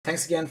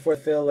Thanks again for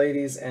Phil,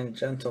 ladies and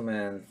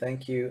gentlemen.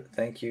 Thank you,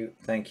 thank you,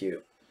 thank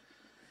you.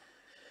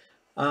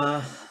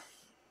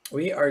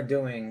 We are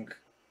doing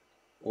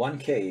one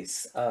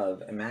case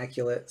of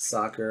Immaculate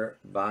Soccer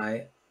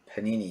by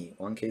Panini.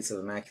 One case of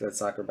Immaculate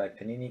Soccer by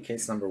Panini,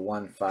 case number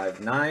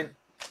 159.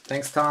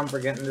 Thanks, Tom, for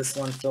getting this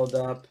one filled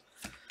up.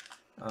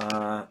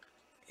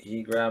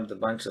 He grabbed a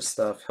bunch of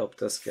stuff,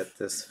 helped us get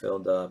this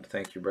filled up.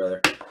 Thank you,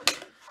 brother.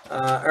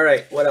 All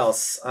right, what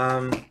else?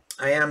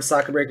 I am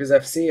Soccer Breakers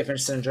FC. If you're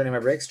interested in joining my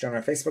breaks, join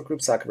our Facebook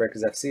group, Soccer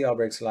Breakers FC. All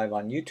breaks are live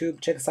on YouTube.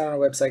 Check us out on our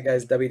website,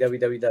 guys,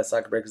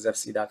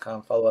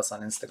 www.soccerbreakersfc.com. Follow us on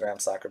Instagram,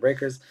 Soccer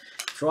Breakers.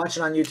 If you're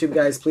watching on YouTube,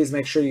 guys, please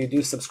make sure you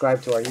do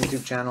subscribe to our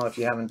YouTube channel if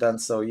you haven't done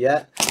so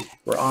yet.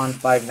 We're on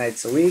 5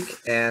 nights a week.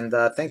 And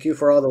thank you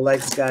for all the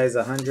likes, guys.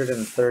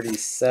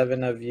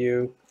 137 of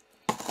you.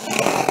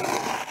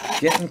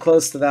 Getting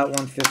close to that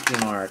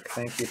 150 mark.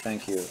 Thank you,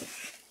 thank you.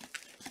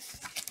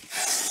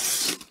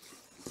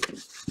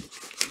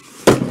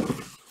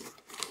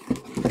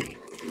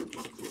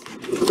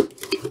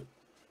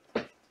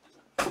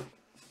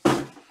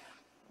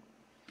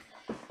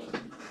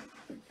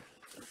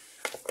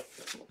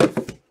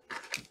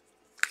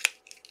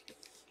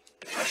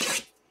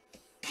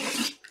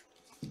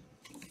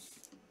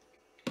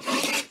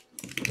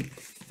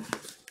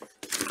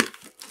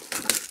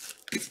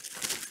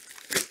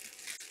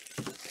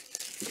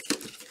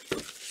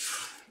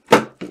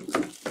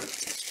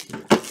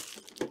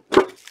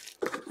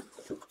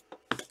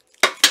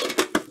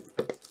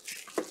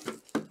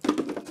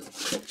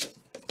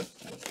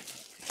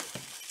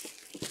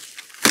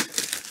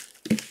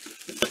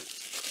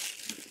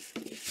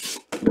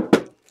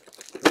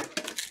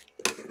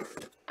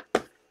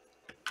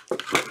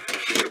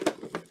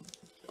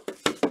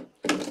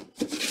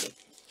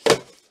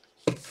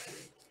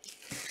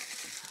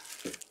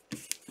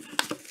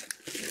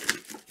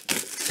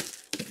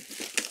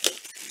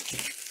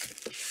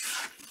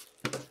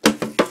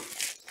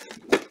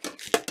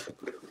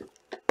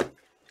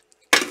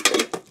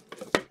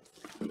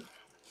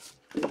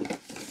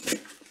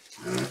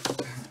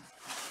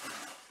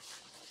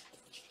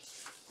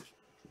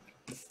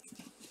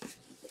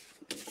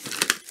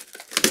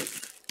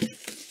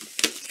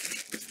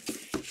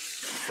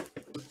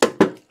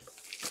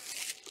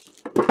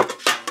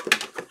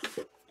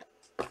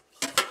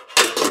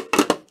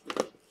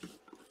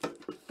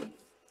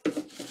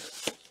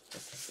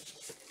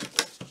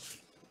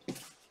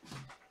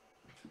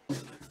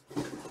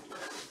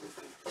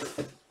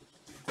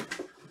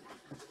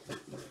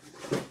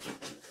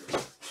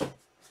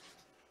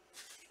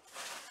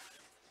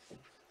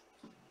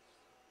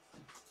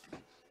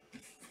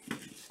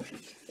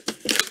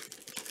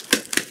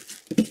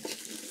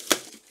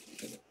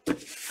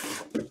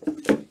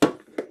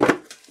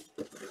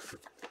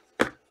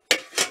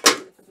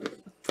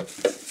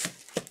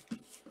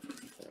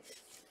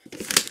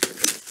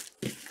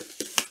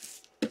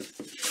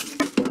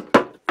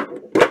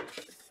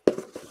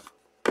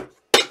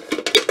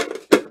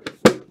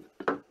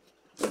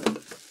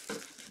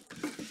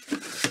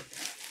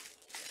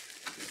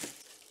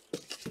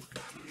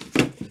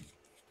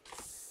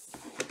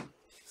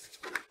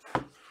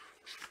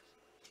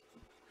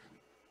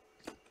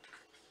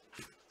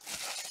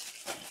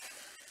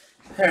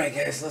 All right,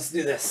 guys, let's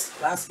do this.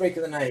 Last break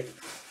of the night.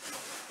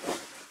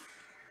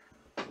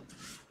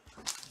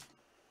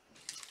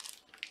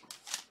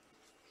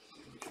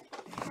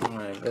 All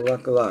right, good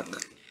luck, good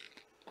luck.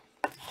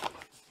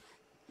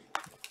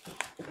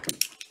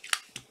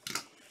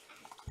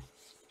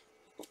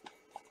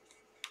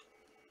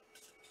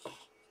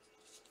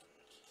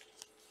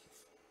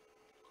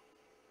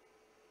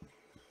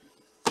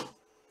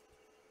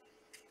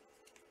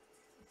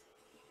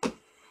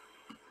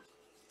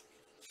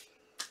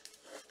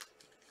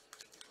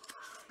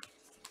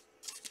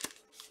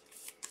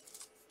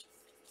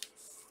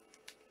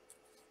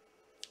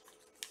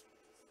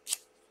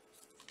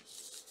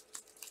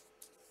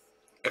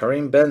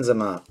 Karim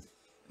Benzema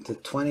to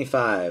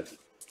 25.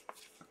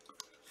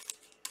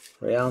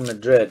 Real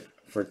Madrid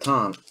for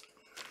Tom.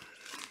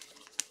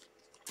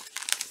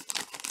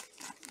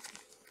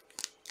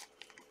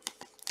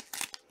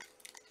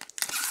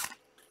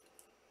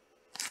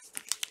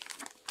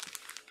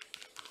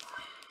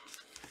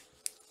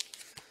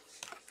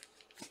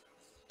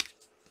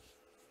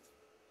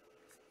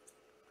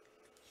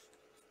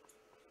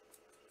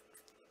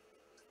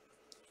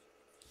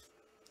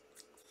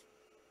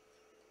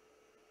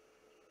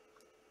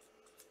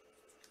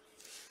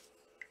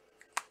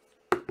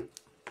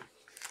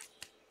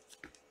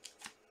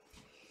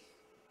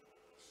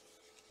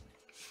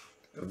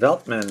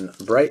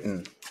 Veltman,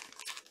 Brighton.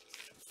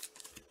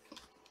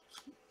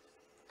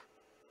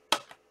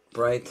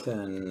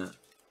 Brighton,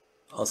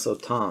 also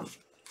Tom.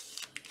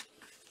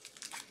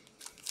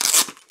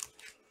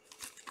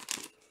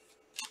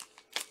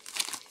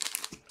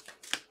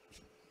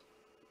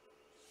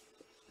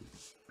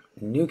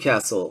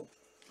 Newcastle.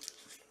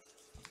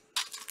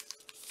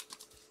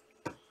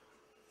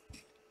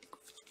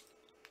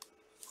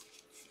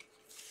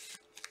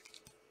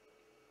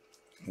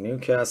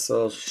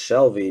 Newcastle,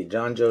 Shelby,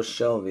 John Joe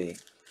Shelby.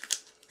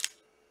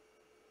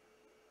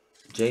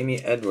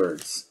 Jamie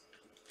Edwards.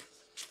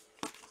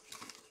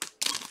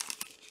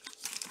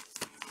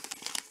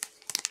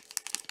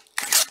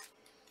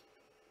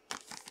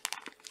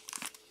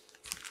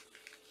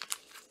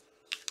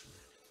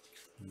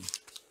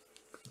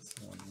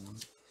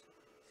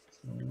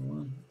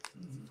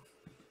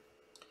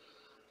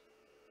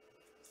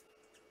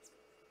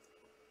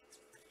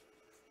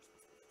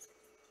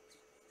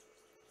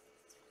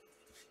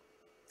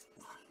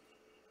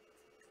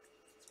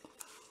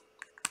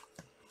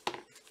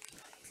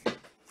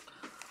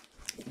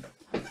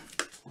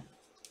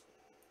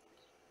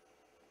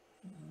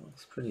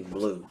 Looks pretty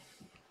blue.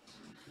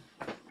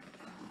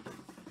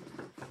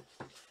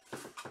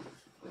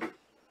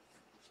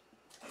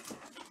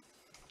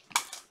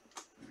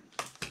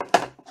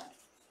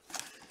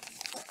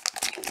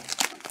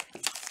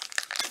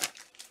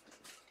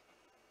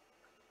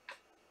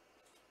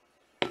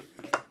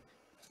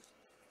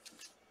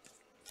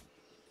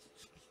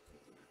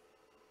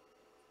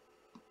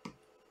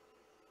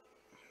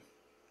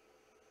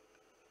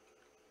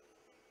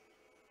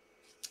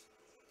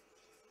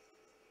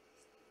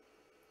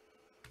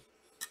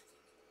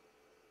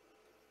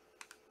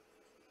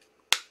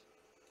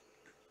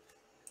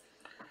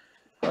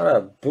 What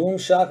a boom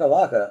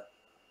shakalaka.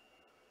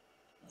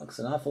 Looks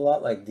an awful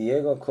lot like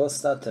Diego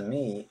Costa to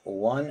me.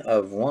 1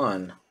 of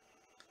 1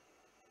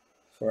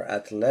 for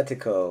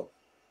Atletico.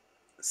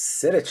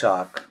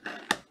 Sidichok.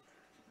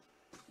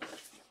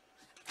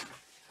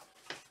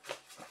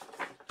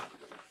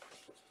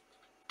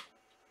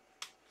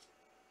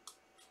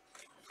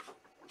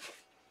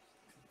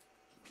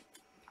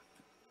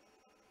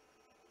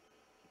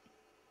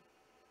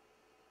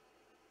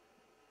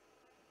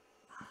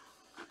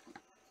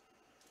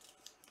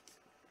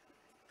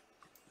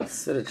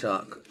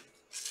 Sidichok.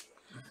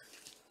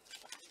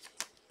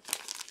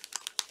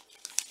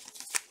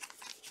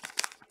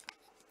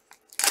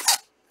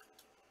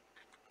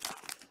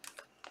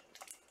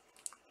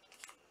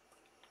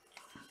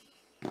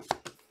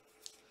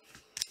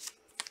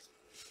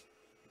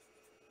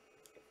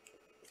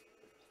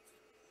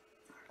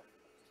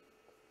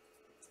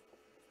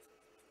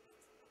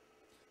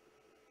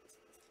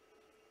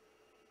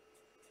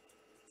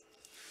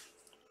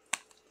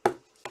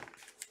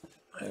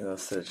 There you go,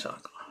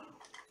 Sidichok.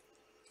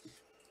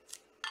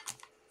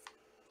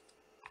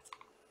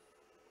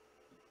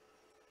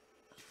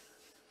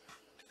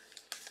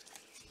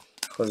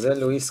 Jose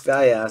Luis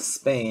Gaya,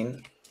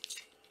 Spain.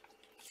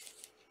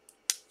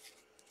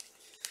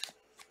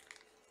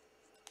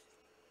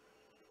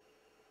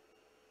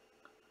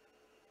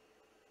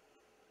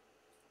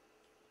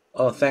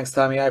 Oh, thanks,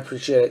 Tommy. I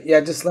appreciate it. Yeah,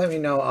 just let me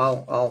know.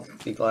 I'll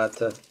be glad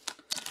to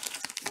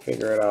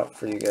figure it out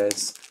for you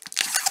guys.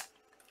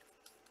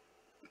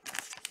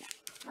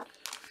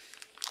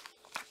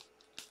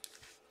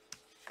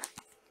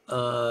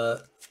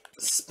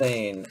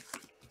 Spain.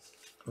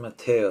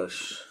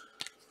 Mateos.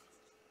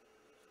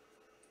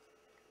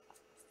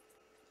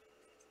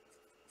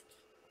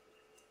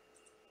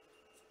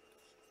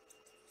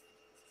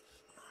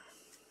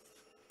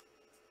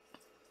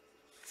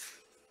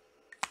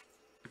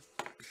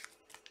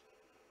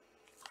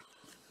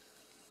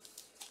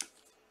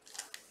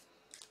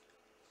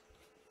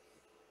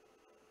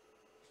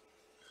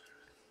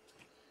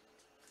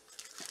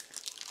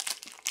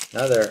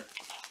 Another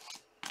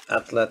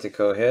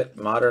Atletico hit.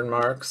 Modern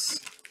Marks.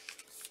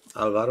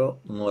 Alvaro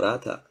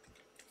Morata.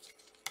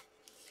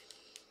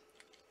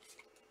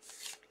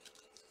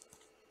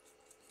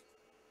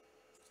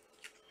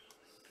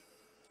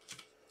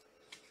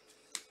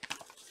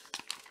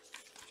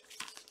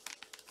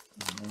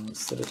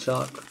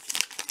 Sidichok.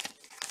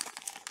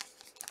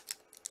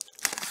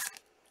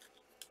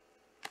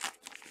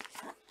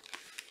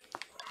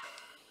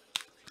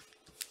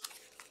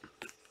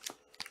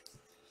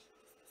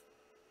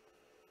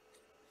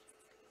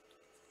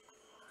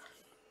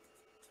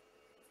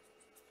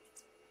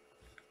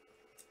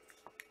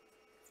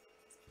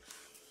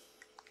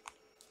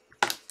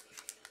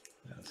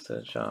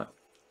 Sidichok.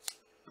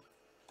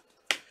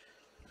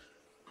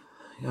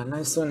 Yeah,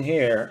 nice one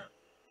here.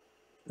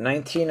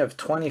 19 of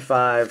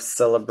 25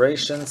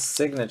 celebration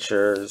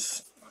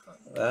signatures.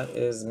 That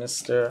is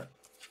Mr.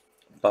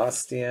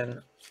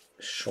 Bastian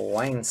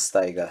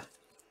Schweinsteiger.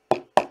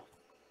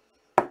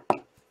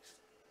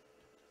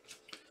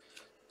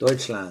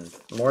 Deutschland.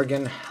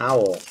 Morgan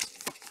Howell.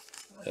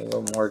 There you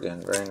go,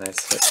 Morgan. Very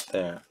nice hit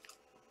there.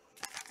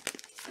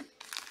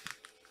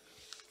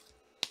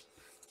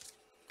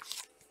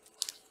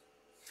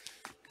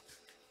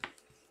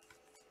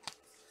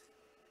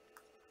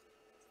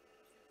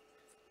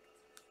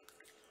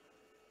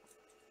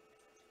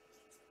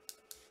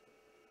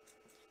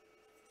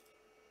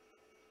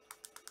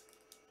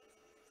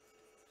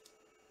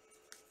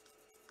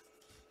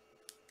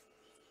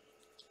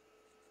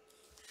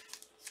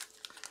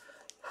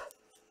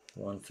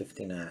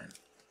 $159.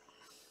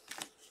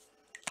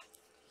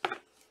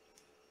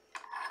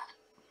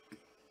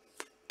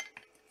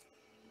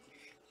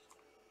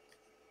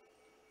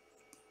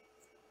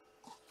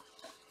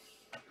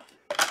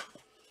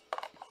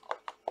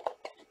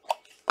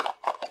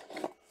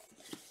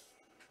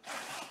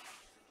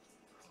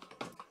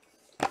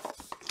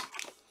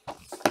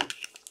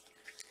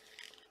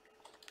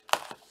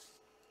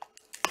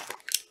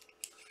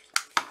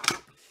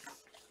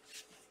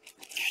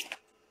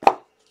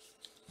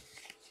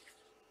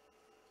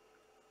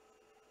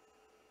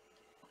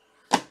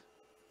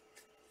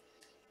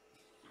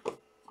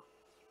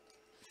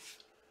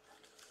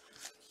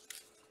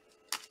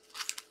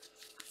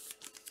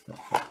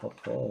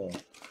 All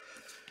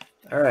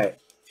right.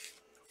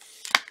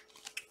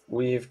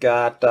 We've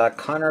got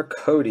Connor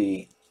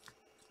Cody,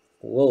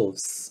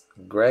 Wolves,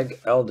 Greg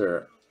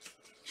Elder.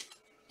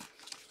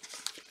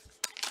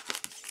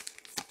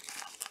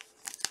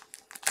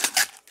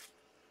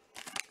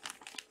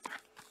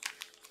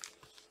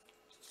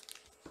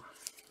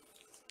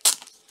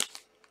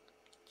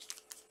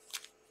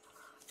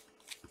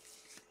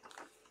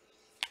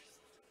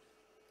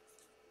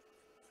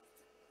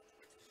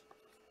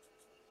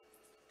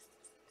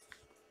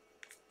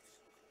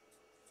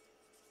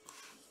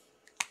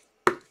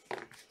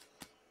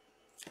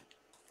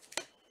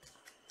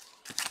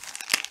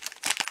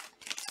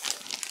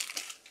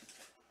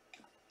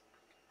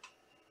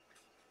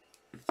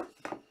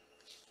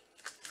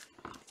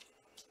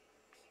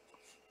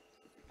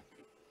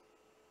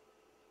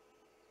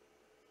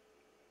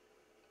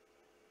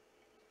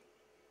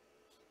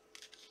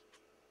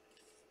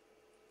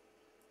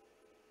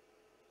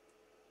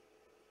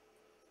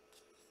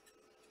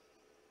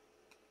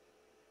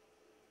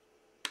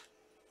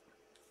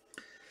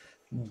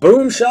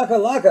 Boom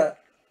shakalaka.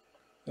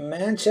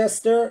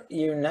 Manchester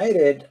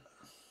United.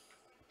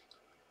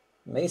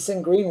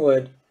 Mason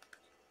Greenwood.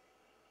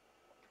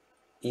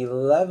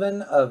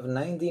 11 of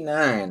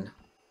 99.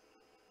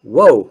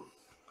 Whoa.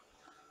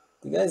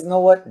 Do you guys know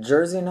what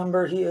jersey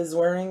number he is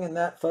wearing in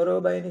that photo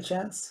by any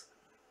chance?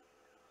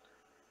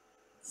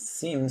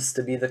 Seems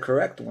to be the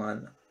correct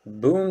one.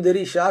 Boom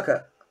diddy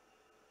shaka.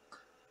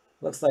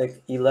 Looks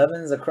like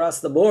 11s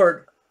across the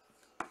board.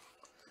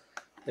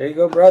 There you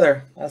go,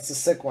 brother. That's a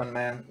sick one,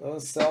 man.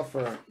 Those sell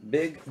for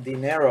big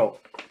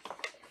dinero.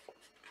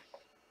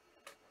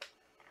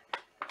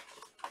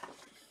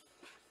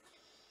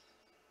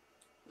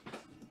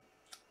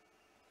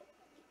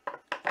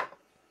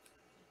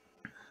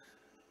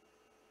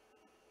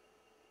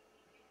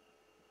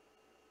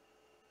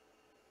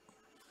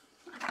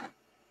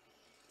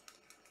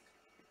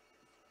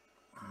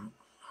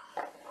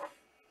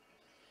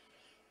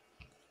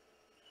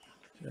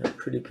 Got a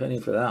pretty penny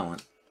for that one.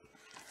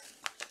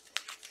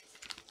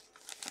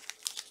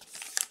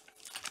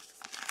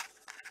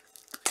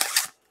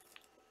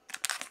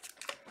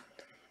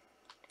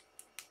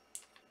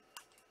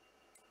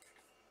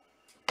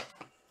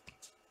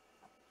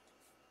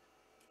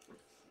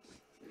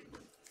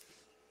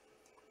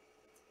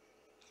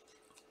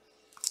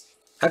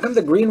 How come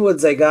the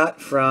Greenwoods I got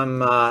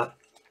from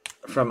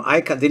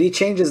Icon, did he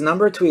change his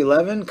number to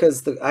 11?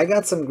 Because I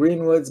got some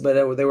Greenwoods, but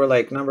they were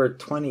like number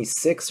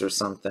 26 or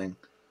something.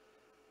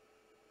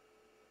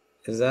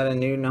 Is that a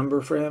new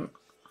number for him?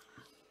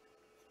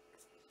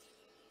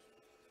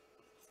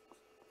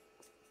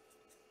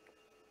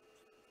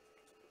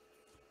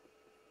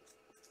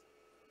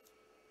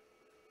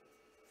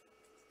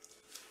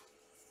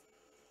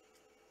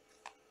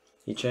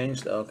 He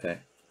changed? Okay,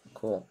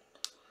 cool.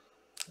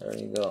 There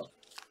you go.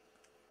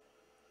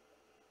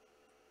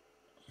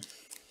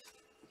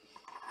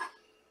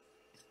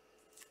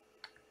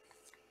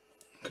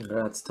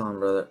 Congrats, Tom,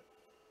 brother.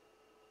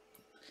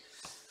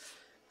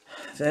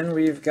 Then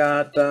we've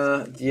got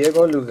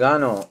Diego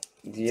Lugano.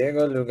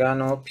 Diego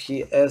Lugano,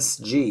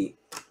 PSG.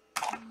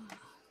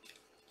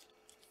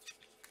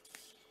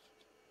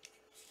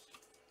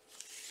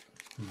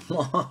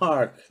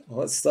 Mark,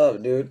 what's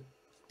up, dude?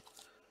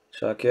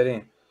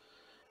 Shakiri.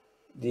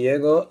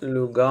 Diego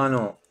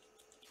Lugano.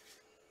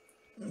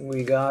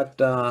 We got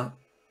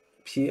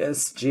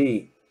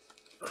PSG.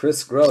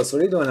 Chris Gross.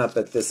 What are you doing up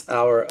at this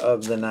hour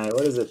of the night?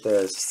 What is it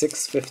there?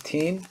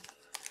 6:15?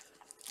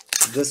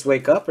 Just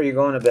wake up or are you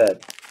going to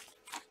bed?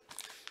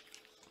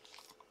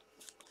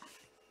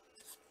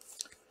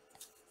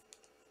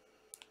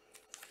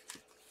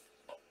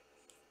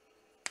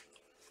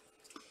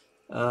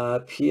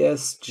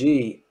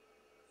 PSG.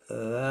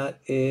 That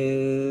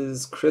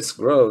is Chris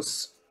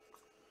Gross.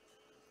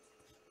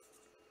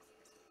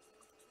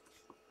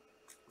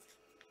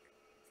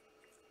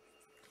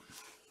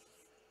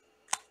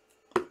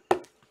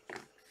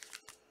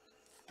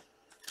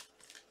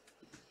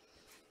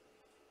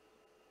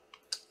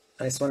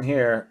 Nice one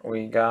here.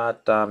 We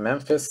got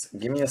Memphis.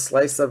 Give me a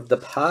slice of the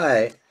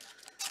pie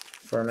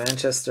for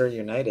Manchester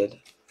United.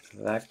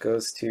 That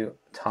goes to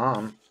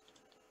Tom.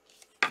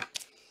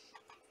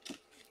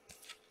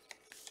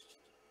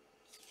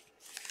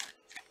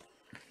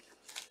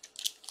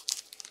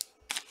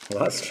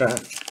 Lost track.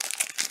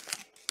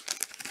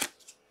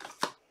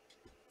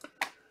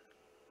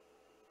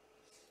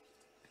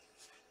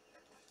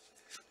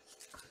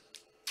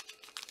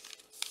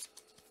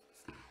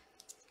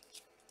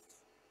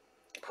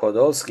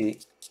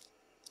 Podolski.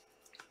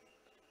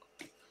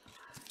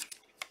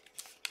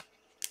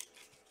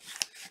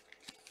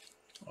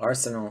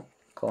 Arsenal,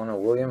 Kona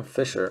William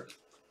Fisher.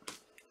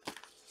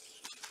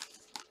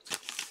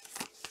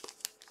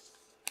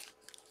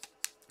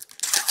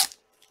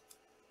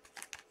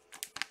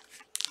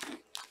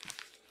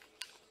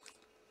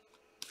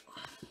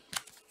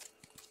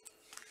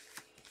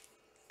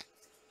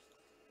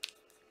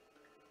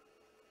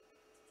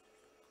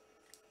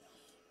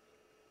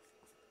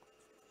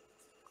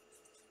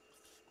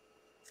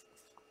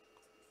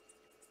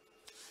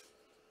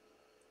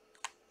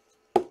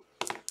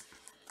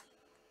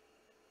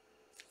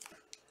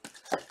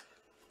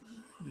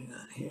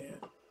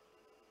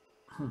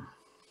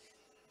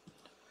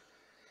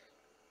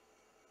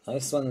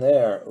 Nice one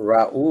there.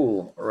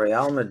 Raul,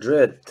 Real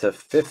Madrid to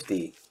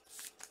 50.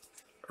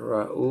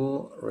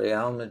 Raul,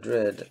 Real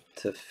Madrid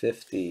to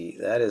 50.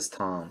 That is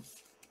Tom.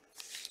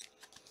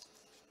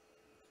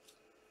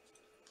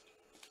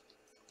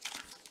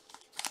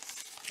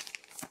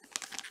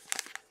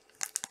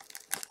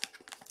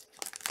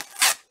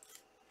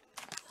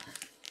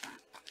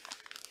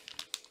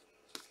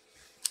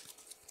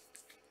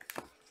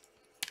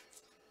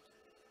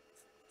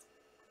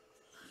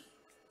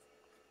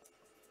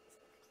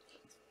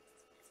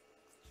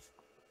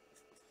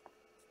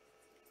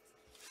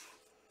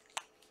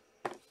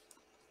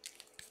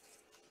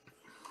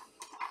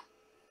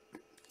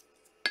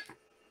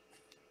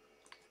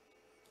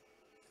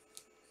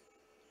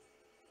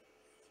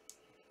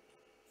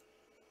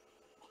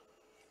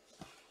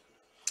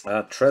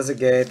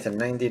 Trezeguet to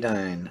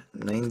 99.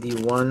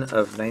 91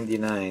 of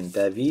 99.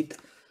 David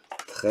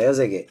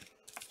Trezeguet.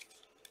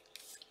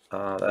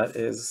 That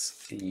is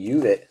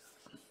Juve.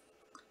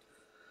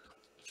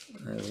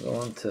 I'm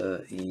going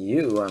to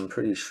you. I'm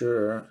pretty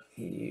sure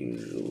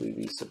you would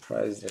be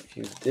surprised if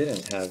you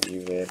didn't have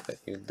Juve, but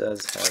you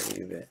does have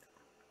Juve.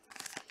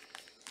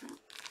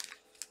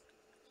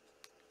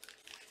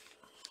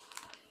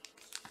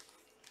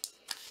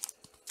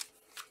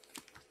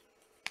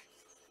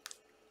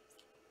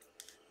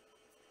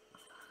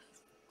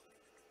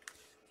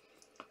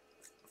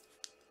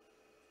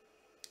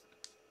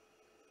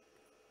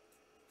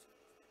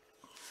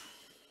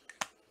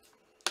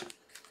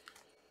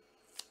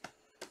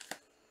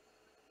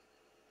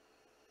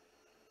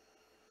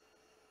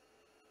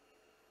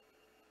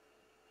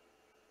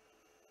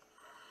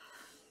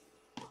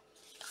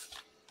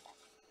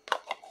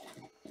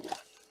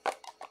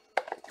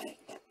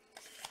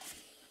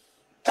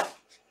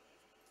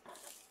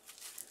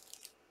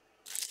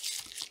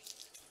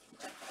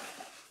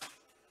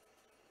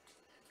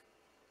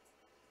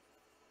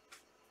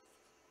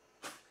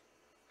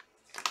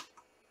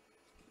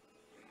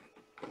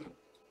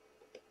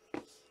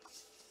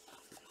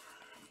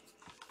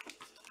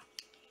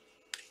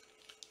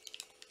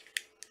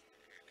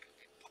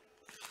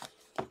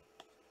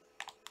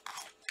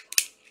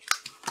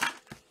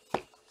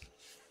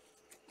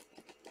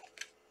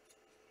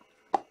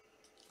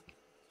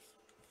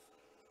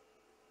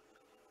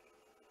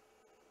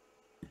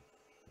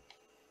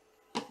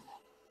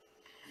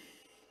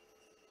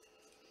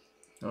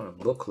 Oh, a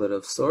booklet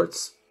of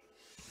sorts.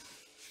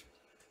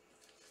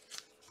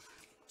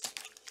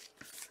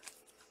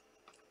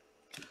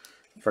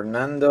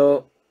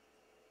 Fernando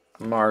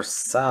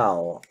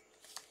Marçal.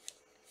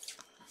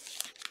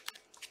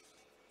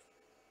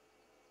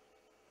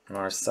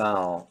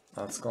 Marçal.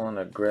 That's going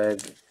to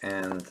Greg,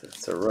 and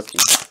it's a rookie.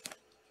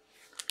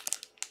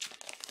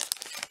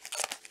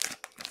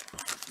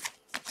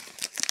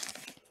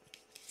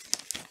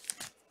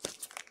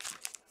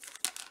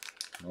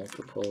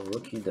 Multiple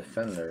rookie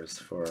defenders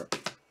for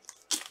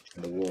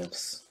the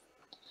Wolves.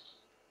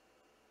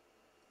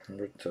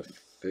 100 to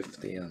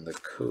 50 on the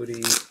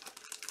Cody.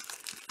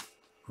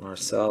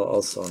 Marçal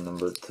also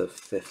numbered to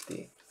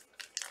 50.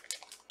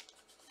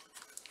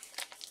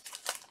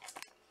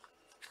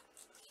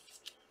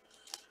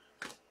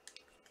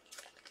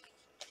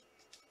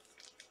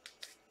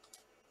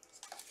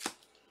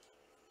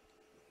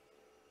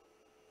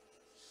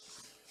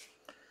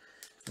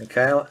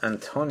 Mikhail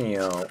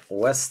Antonio,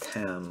 West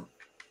Ham.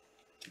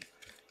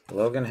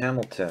 Logan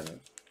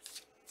Hamilton.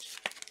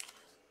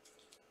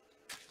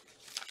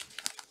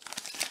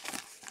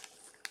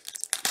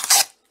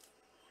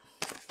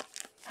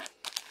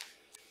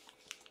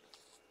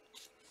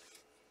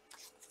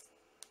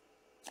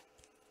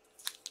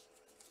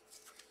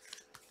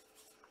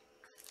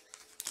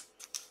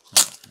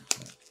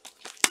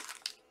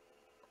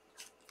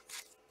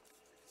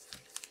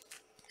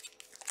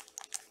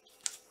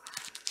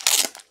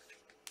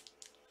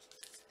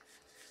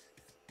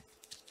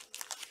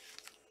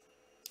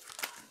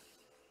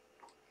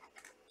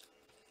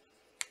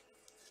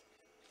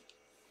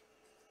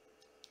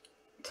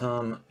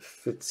 Tom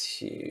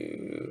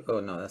Fitzhugh.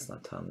 Oh, no, that's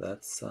not Tom.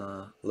 That's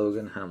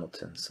Logan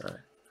Hamilton. Sorry.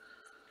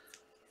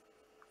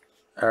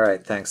 All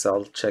right, thanks.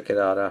 I'll check it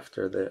out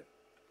after the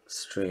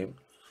stream.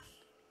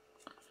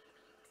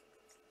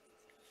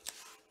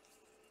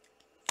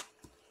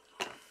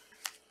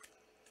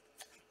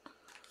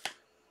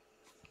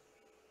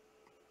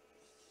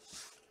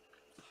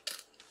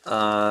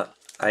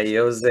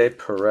 Ayoze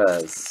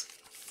Perez.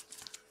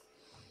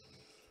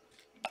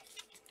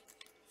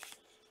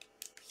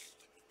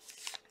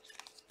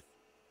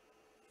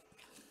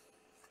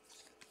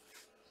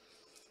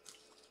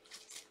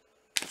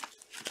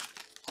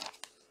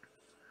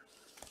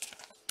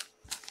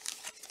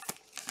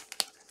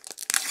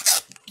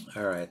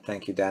 All right,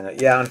 thank you, Daniel.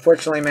 Yeah,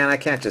 unfortunately, man, I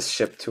can't just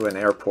ship to an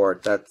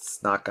airport.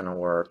 That's not going to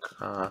work.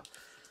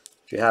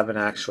 If you have an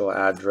actual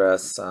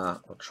address,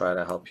 we'll try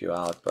to help you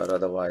out. But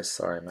otherwise,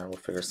 sorry, man, we'll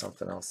figure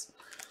something else.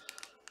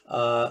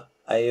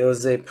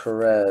 Ayoze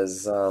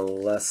Perez,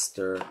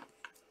 Leicester.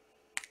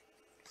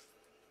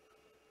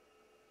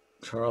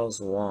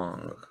 Charles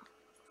Wong.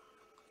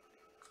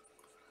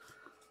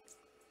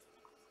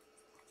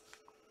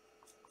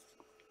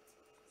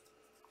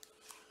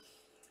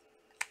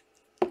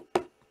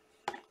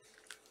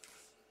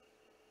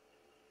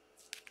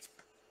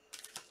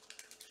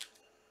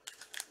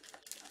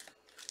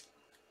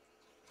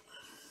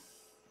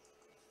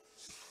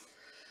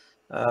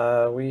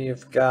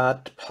 We've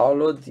got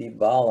Paulo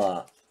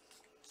Dybala.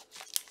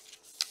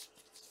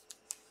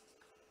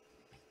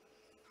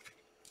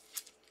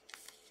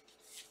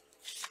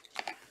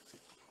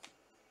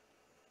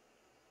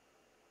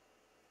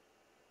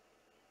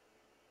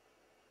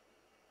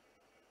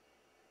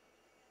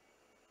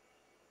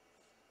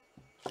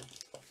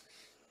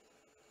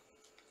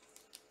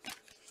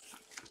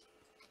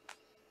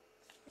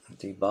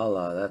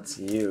 Dybala, that's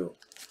you.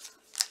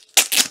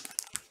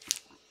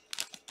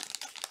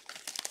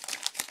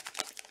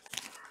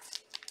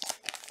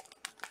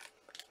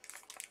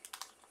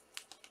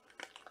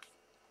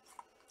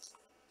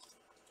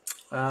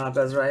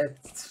 That's right.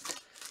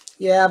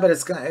 Yeah, but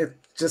it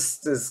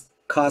just is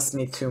cost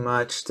me too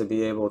much to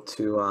be able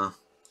to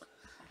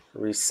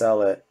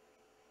resell it.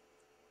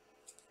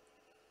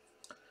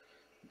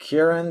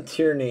 Kieran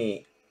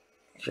Tierney.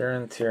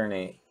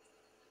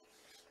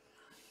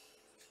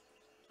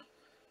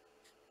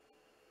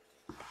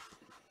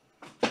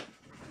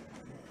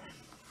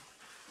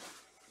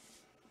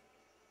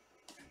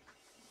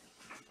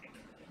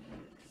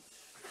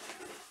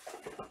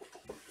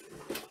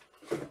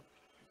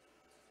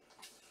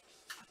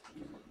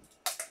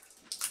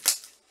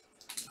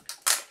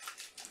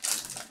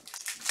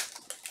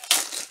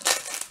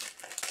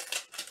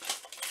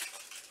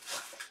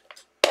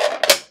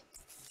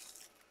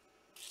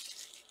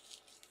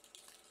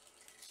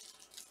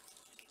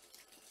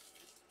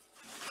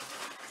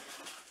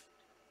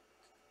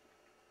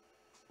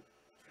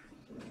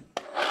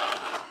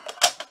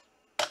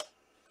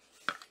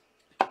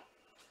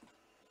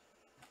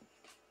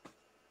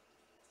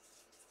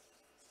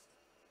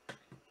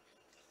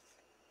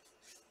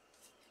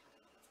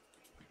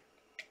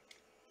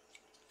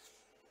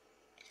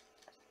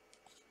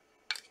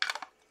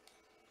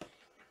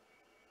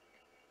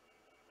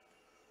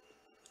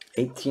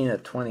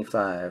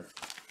 18/25.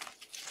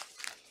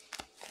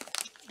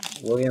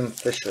 William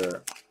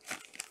Fisher.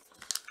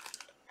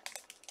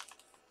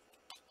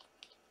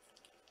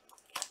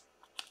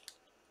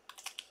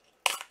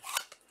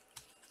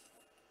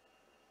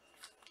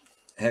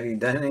 Have you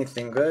done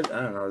anything good?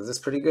 I don't know. Is this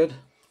pretty good?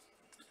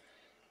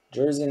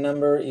 Jersey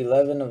number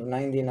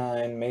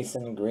 11/99,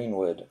 Mason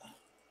Greenwood.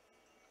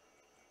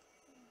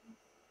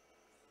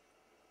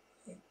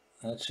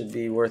 That should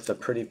be worth a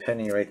pretty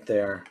penny right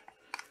there.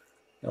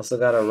 You also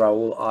got a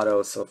Raul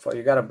auto so far.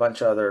 You got a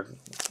bunch of other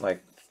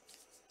like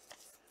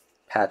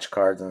patch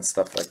cards and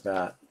stuff like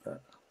that.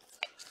 But,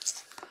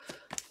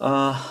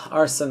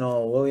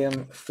 Arsenal,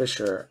 William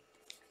Fisher.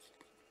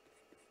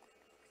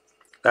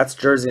 That's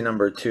jersey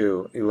number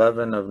 2,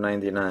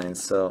 11/99.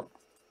 So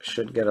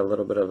should get a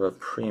little bit of a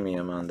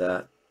premium on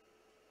that.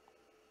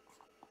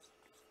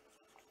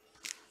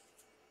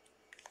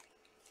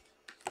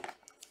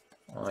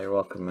 Oh, you're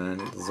welcome, man.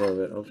 You deserve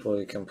it. Hopefully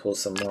you can pull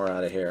some more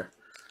out of here.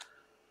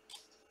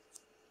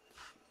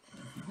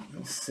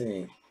 Let's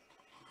see.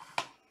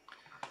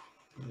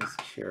 I'm just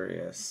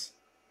curious.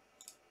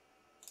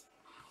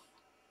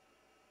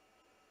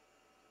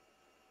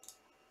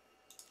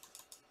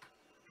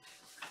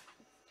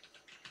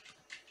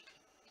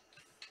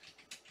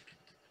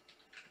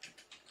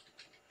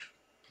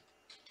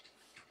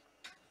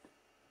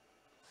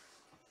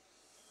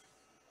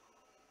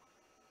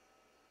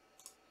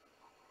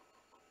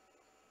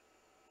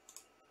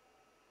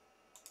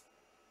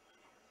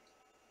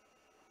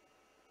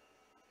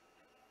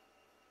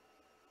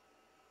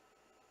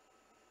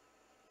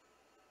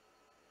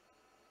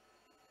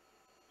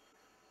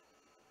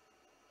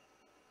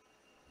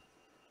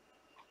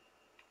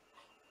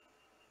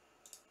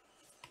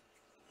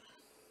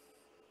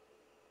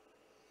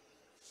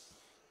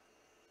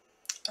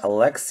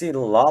 Alexi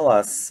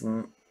Lawless.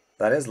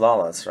 That is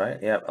Lawless,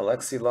 right? Yeah,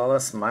 Alexi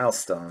Lawless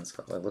milestones.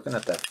 Like, looking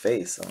at that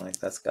face, I'm like,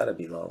 that's got to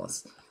be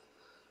Lawless.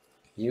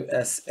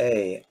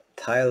 USA,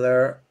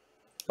 Tyler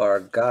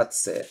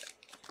Bargatze.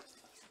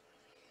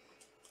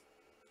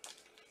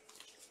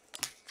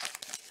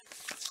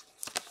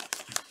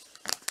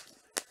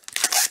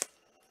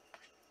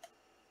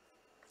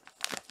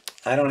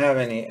 I don't have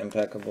any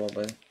impeccable,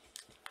 but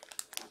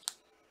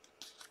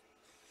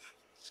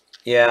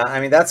yeah, I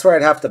mean, that's where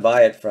I'd have to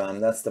buy it from.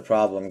 That's the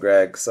problem,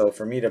 Greg. So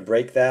for me to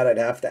break that, I'd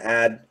have to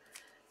add,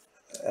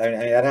 I mean,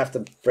 I'd have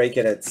to break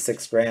it at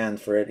 $6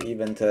 grand for it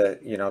even to,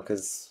 you know,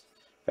 because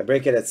if I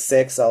break it at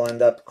 6, I'll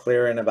end up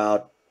clearing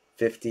about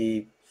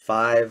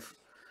 55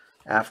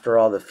 after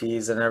all the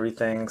fees and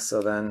everything.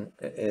 So then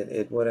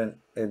it wouldn't,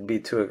 it'd be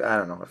too, I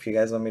don't know. If you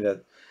guys want me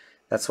to,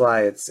 that's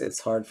why it's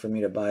hard for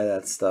me to buy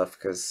that stuff,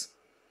 because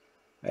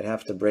I'd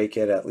have to break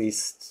it at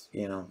least,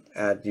 you know,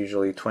 add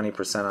usually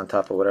 20% on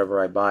top of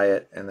whatever I buy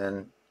it, and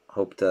then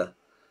hope to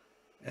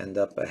end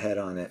up ahead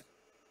on it.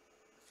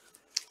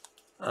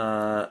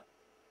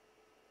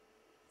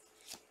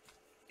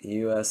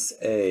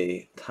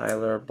 USA,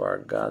 Tyler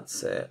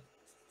Bargatze.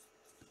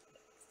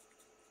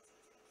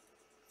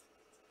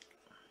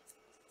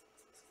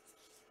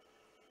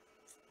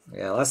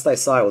 Yeah, last I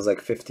saw it was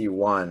like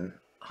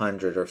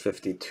 5,100 or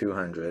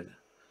 5,200.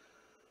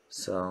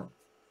 So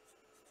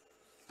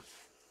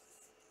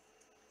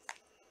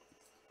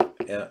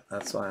Yeah,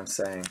 that's why I'm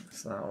saying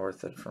it's not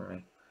worth it for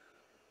me.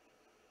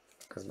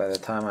 Because by the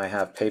time I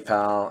have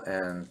PayPal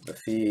and the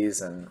fees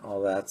and all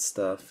that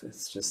stuff,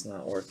 it's just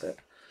not worth it.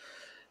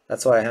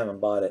 That's why I haven't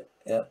bought it.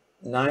 Yep.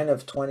 9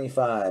 of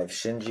 25,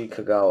 Shinji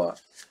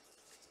Kagawa.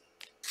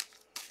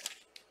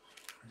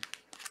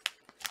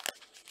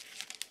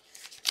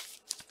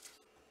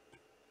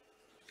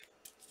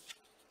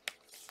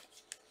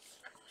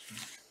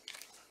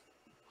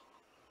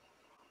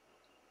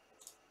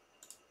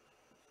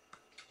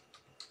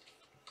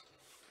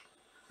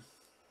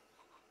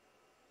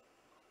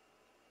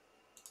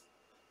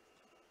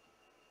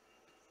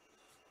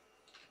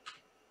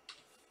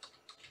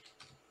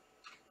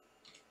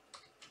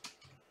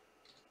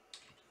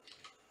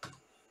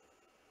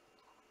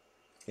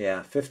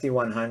 Yeah,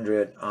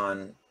 5,100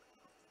 on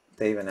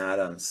David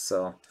Adams.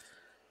 So,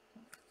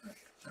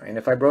 I mean,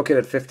 if I broke it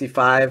at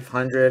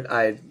 5,500,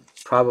 I'd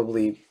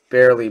probably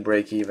barely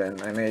break even.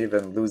 I may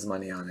even lose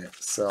money on it.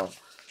 So,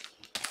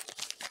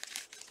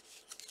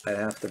 I'd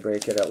have to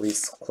break it at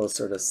least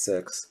closer to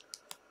 6.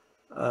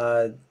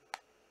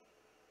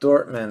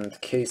 Dortmund,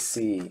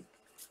 KC.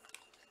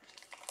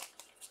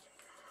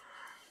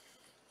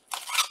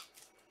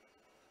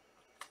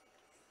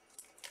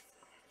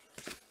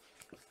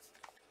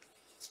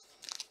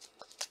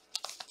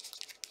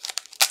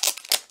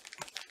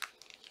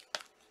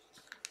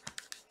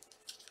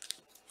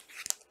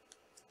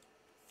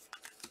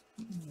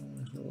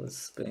 Who was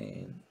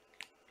Spain?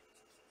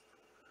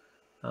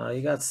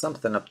 You got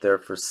something up there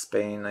for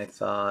Spain, I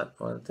thought.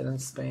 Well, didn't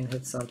Spain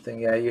hit something?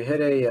 Yeah, you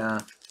hit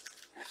a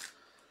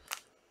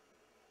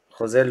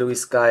Jose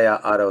Luis Gaya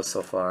auto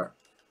so far.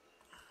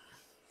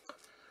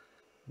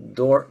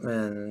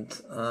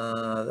 Dortmund,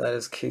 that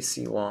is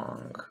Casey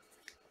Wong.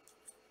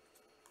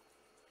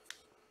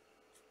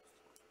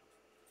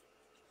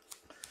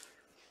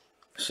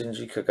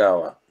 Shinji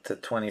Kagawa to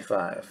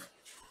 25.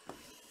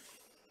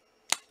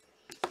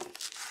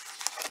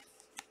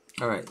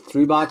 All right,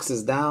 3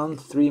 boxes down,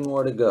 3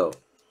 more to go.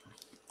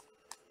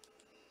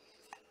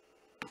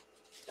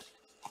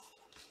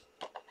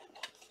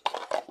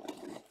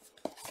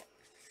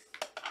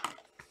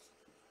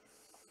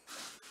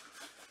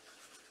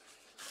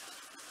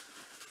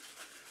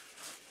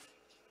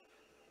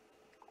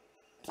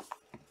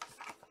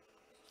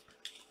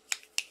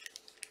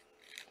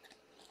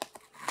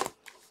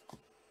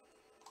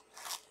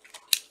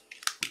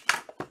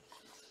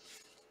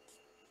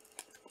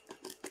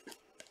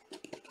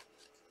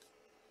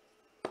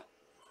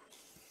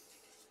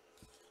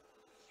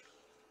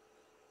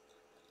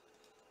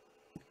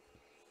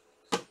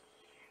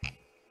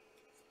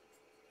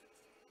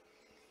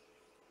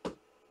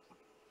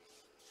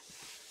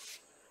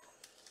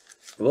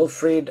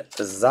 Wilfried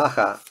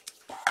Zaha,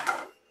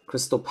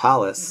 Crystal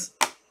Palace.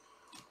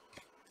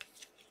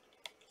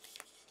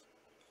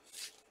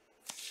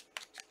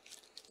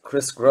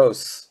 Chris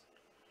Gross.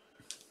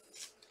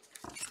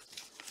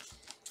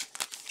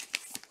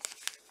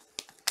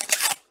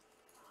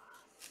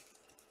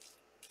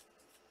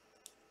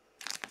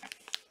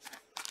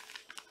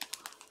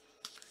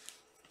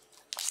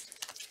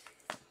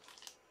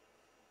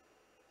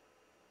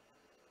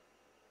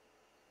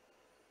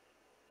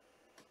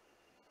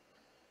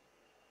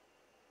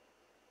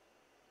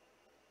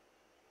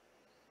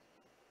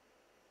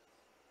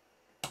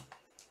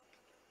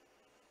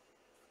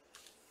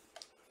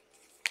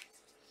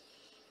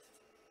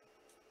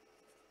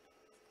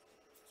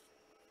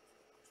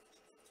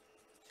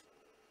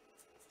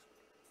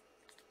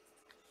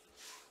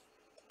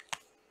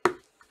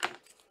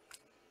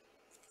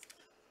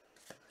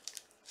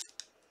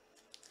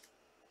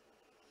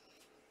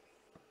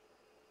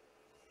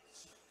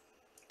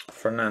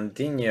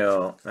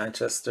 Fernandinho,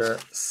 Manchester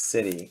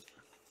City.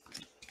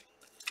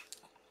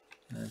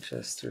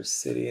 Manchester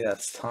City,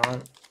 that's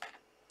Tom.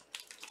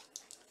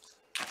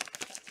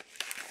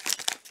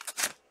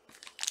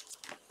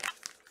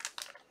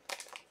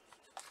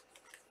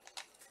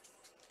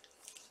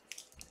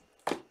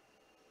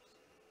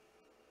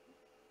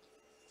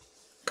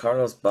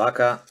 Carlos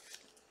Baca,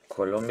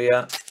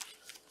 Colombia.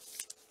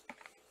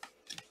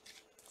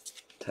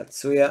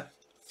 Tatsuya.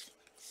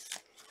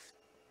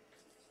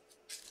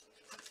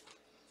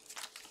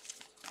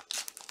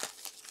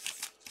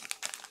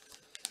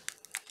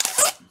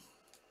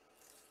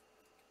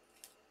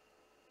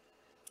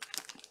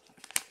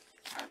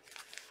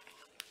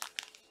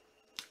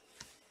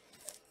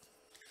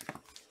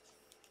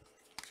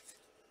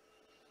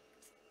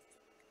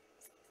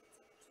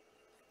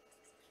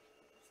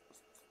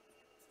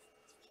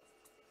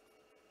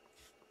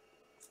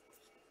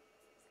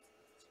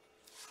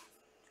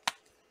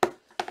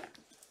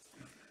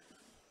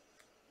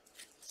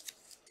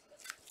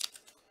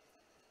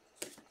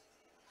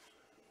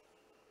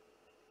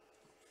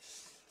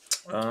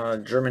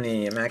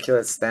 Germany,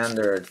 Immaculate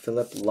Standard,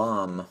 Philip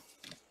Lahm.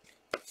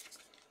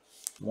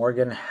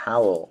 Morgan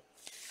Howell.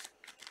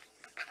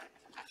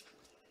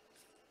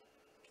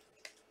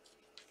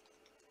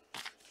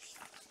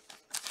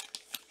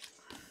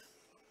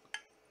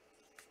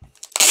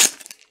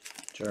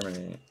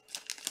 Germany.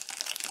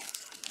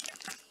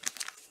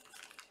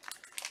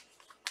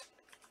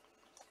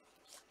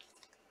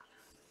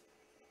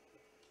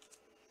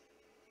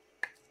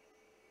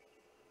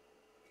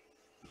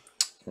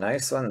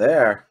 Nice one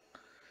there.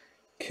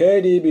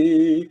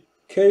 KDB,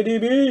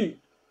 KDB,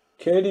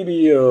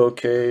 KDB, oh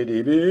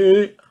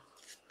KDB.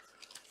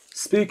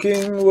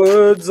 Speaking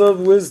words of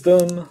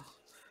wisdom,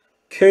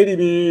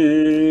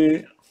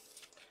 KDB.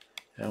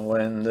 And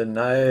when the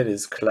night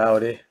is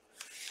cloudy,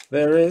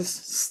 there is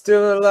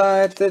still a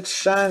light that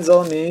shines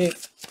on me.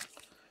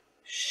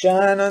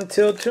 Shine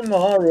until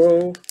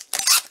tomorrow,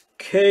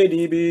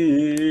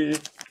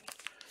 KDB,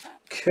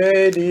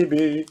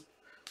 KDB,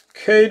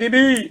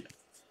 KDB,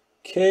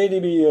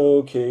 KDB,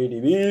 oh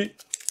KDB.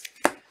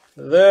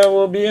 There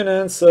will be an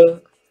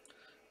answer,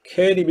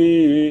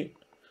 KDB.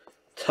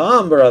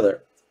 Tom,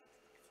 brother.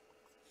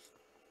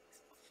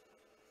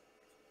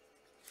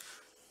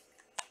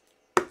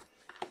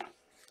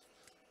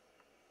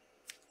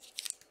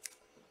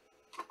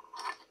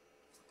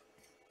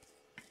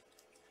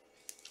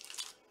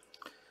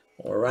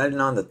 We're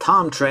riding on the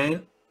Tom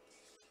train.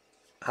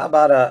 How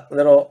about a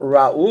little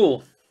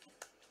Raul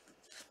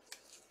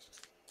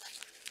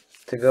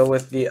to go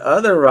with the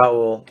other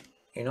Raul?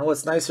 You know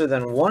what's nicer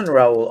than one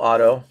Raul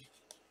auto?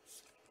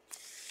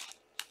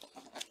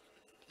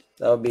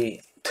 That would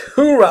be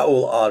two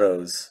Raul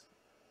autos.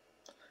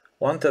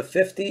 1 to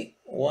 50,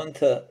 1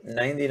 to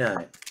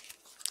 99.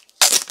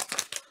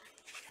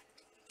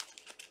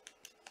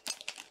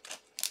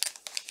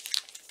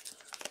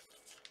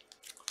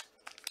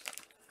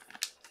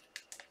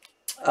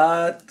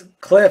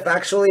 Cliff,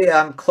 actually,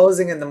 I'm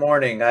closing in the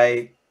morning.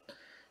 I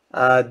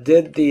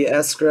did the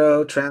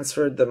escrow,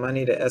 transferred the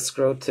money to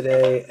escrow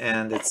today,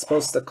 and it's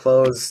supposed to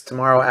close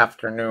tomorrow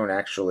afternoon,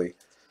 actually.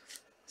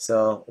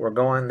 So we're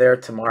going there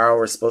tomorrow.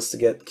 We're supposed to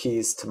get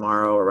keys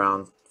tomorrow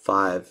around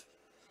 5.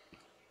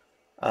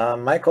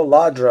 Michael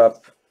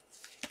Laudrup,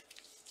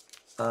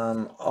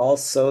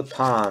 also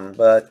Tom,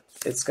 but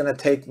it's going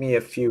to take me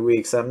a few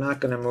weeks. I'm not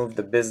going to move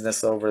the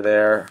business over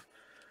there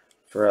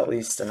for at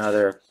least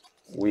another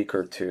week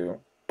or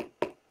two.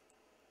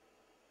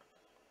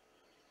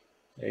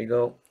 There you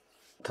go,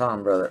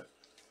 Tom, brother.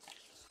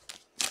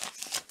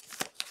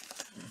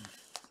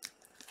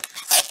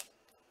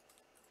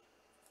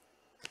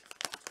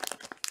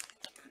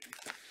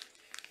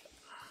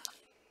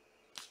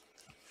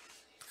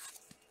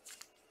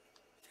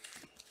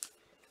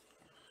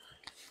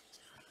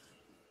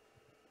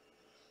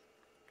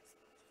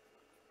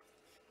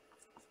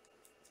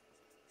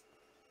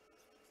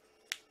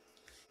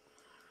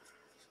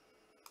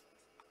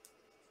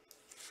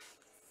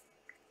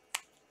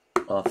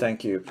 Oh,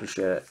 thank you.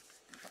 Appreciate it.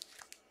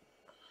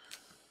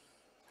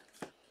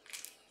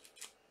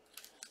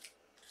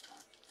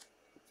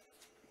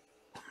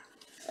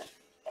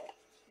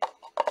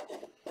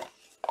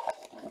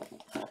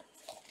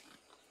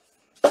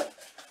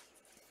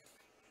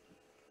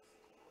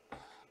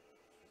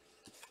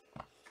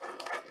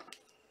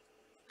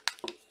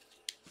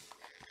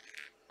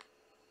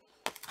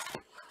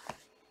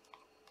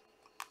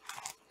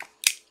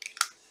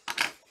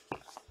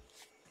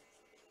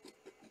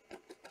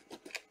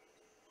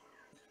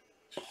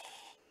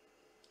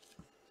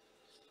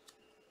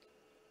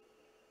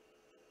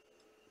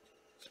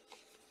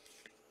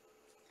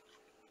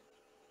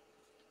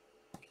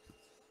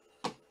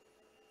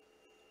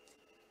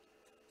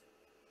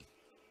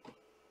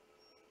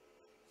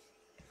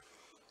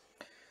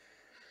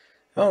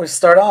 Oh, we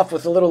start off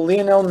with a little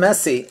Lionel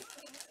Messi.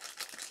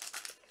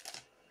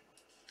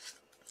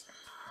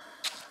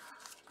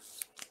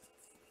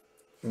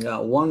 We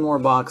got one more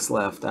box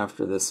left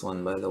after this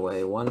one, by the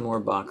way. One more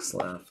box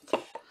left.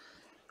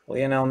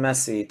 Lionel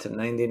Messi to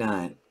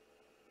 99.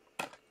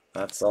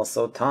 That's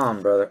also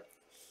Tom, brother.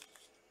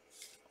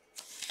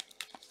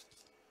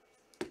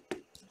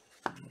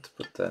 Let's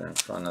put that in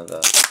front of the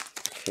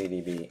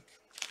KDB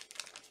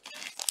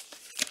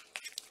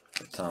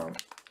for Tom.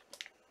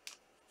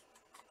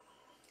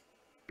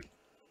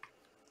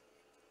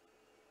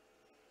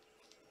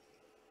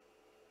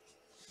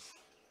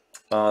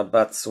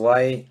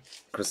 Batshuayi,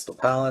 Crystal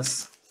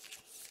Palace.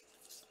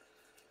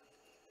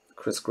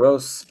 Chris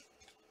Gross.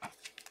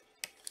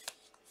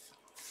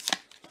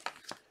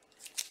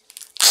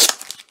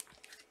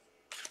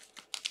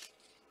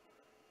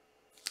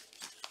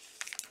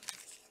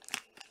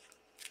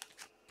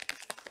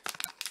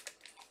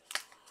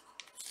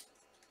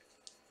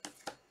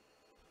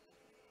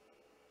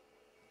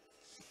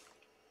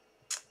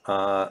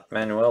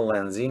 Manuel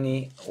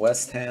Lanzini,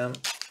 West Ham.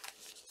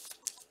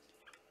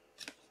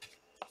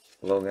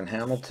 Logan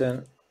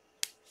Hamilton.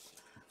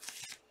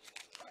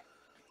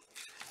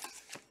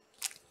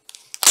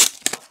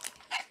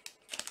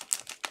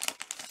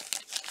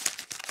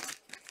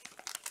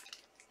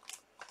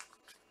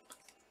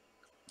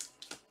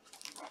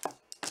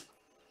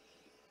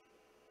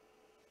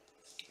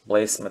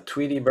 Blaise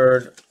Matuidi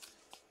Bird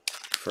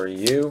for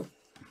you.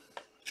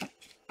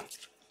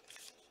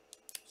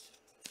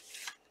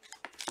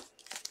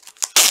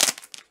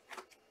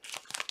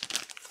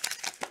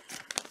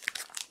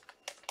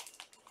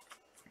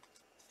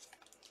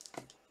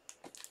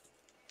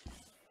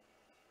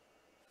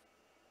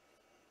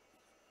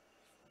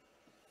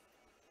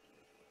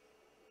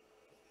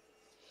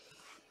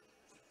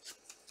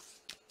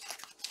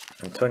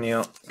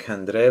 Antonio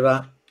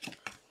Candreva.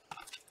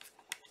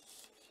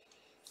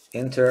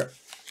 Inter,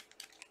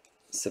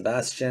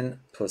 Sebastian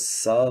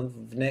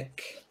Posavnik.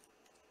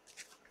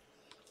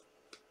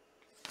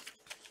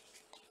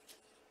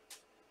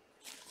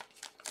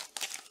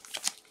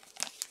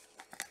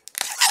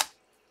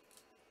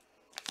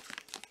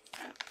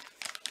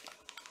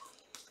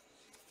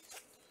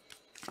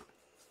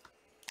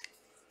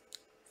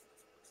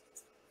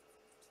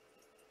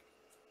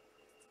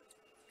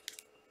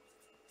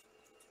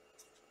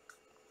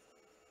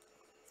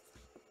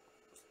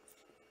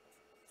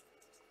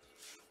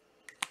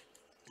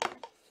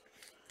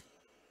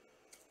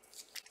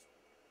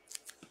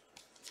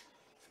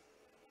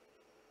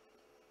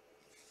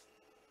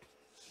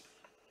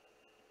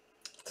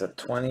 It's a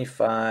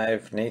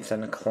 25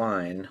 Nathan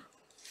Klein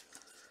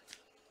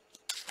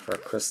for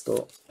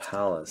Crystal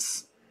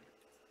Palace.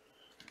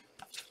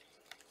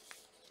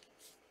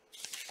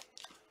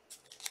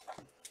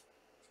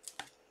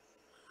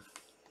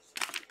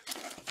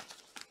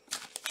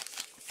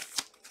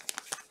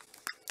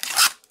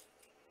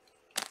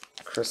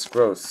 Chris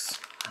Gross.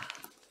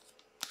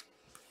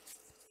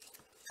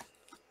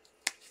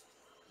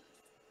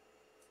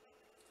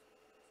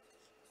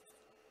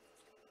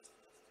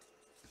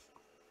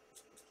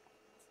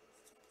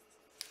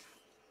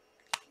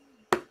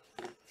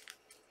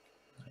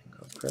 There you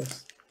go,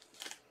 Chris.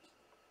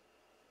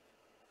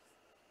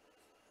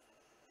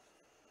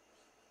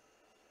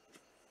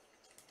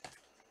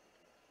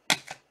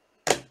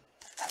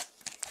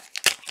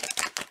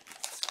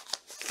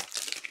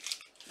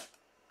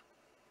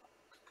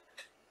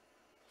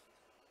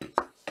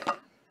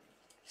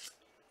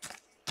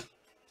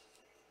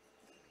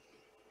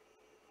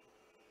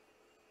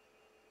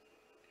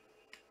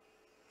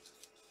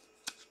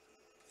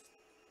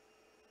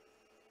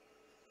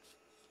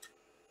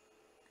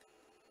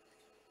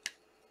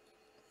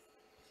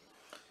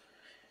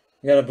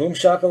 You got a Boom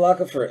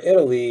Shakalaka for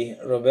Italy,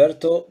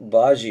 Roberto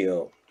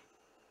Baggio.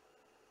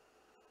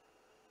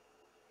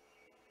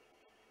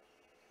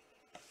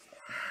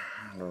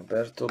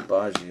 Roberto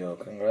Baggio,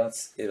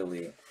 congrats,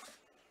 Italy.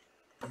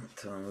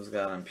 Tell him who's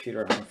got him.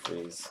 Peter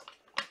Humphreys.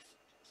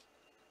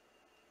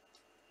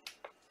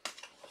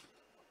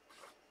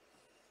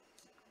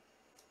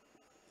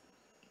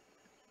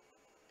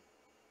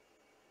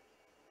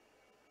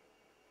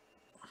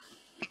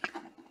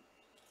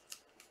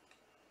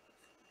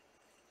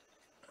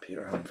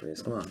 Peter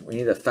Humphreys. Come on, we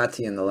need a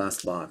fatty in the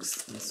last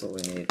box. That's what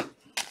we need.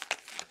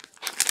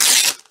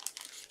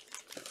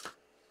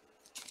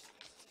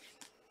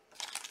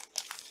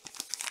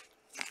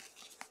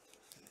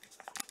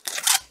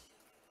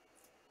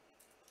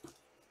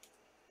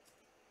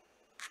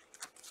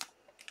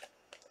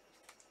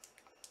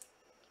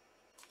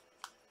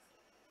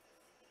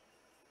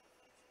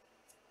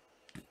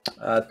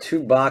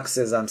 Two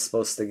boxes I'm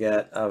supposed to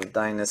get of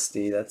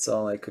Dynasty. That's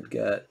all I could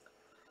get.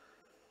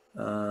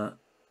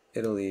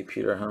 Italy,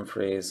 Peter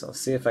Humphreys. I'll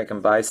see if I can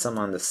buy some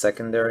on the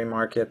secondary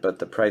market, but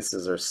the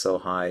prices are so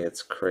high,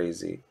 it's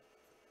crazy.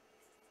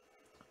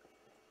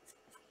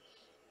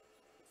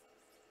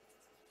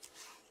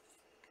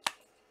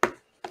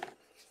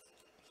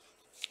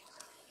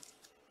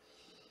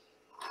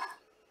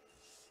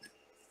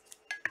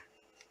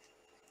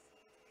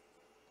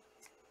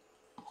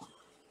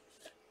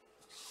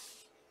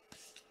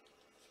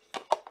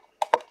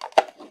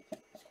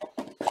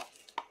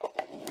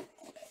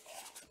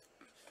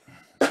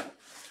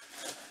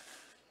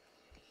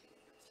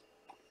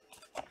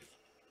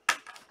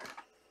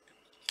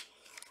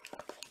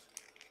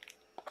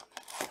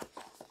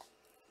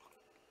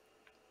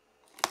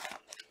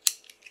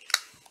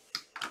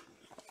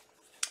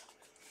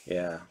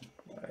 Yeah,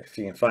 if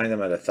you can find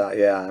them at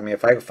yeah, I mean,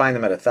 if I could find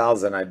them at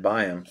 1,000, I'd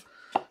buy them.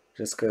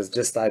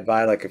 Just I'd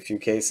buy like a few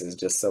cases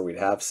just so we'd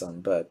have some,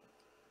 but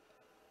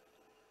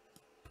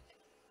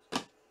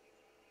oh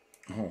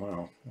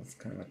wow, that's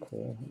kind of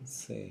cool. Let's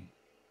see.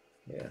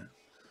 Yeah.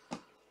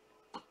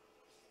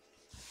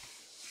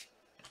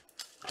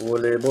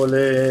 Vole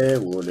vole,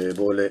 vole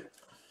vole.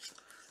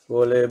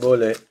 Vole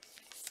vole.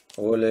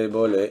 Vole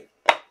vole.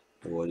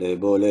 Vole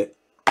vole.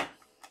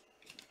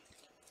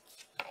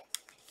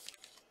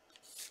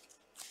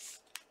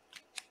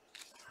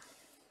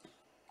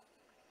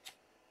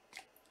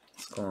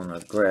 Going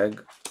with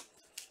Greg,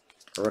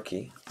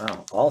 rookie.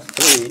 Wow, all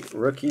three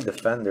rookie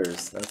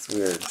defenders. That's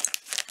weird.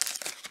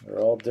 They're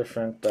all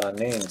different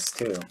names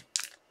too.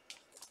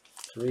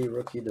 3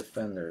 rookie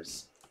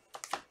defenders.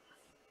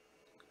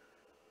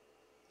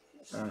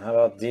 How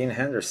about Dean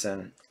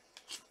Henderson,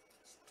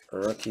 a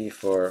rookie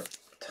for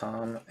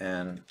Tom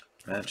and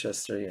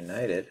Manchester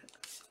United.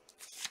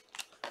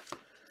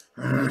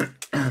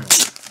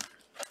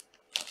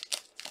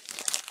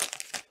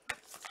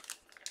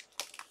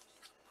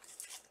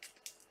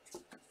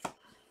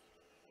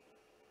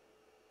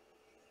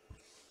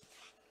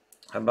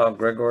 How about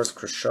Gregors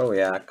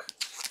Krychowiak,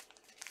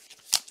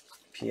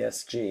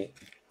 PSG.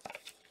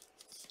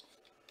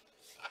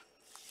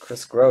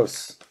 Chris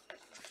Gross.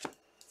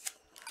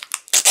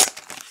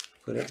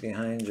 Put it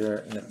behind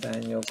your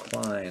Nathaniel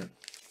Klein.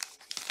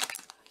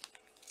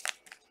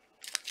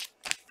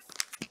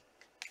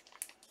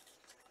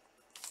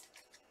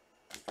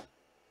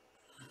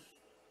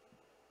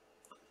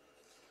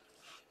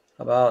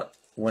 How about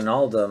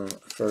Wijnaldum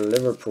for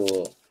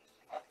Liverpool?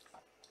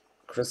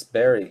 Chris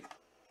Berry.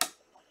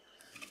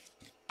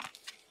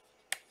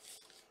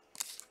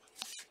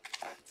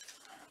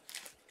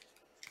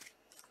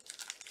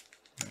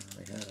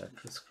 We had a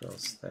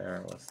crisscross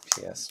there with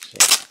PSG.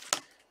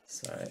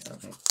 Sorry,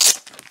 let me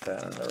put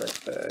that in the right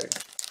bag.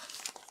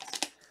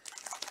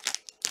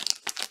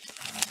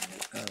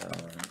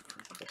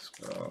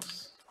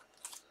 Crisscross.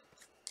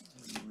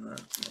 And that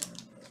one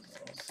is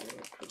also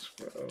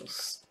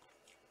crisscross.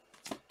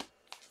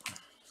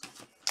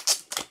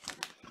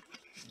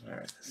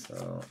 Alright,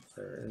 so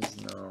there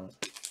is no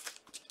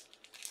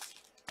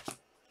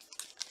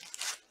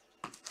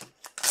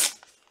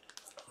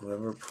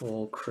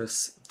Liverpool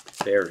Chris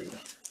Berry.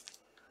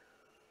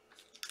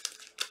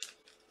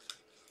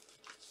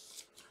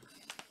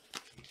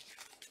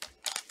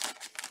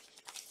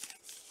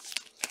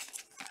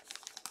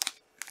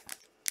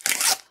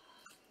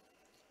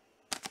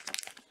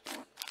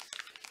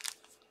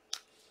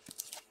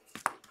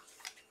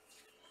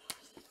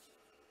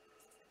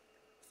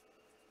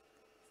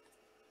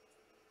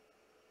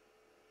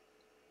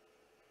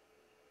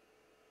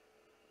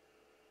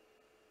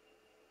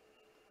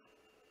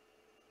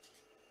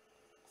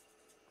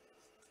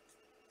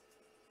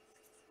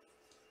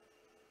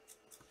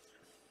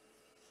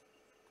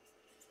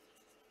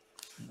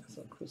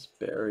 So Chris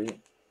Berry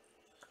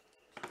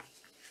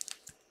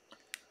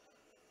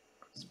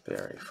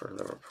for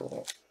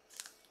Liverpool.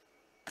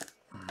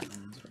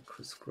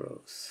 Chris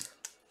Gross.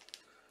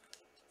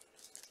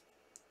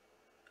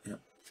 Yep.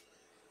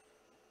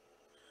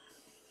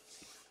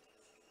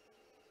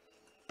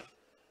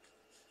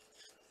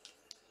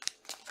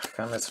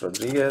 James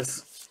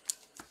Rodriguez.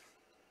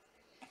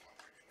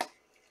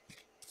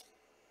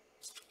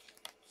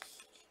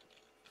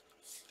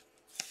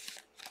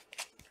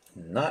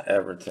 Not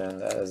Everton,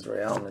 that is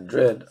Real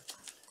Madrid.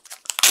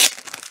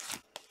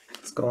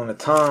 Let's go on to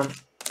Tom.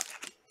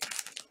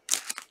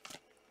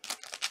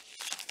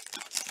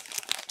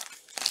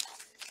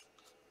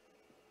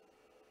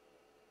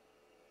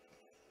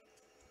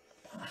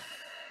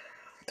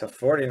 To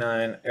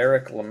 49,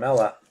 Eric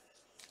Lamela.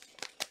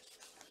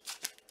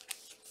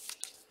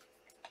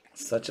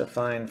 Such a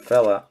fine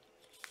fella.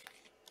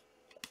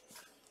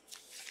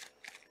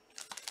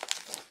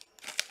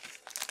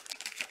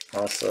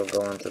 Also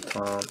going to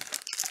Tom.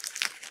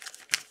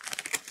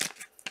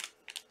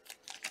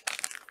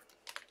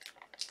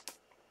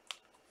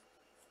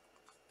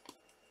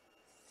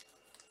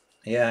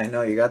 Yeah, I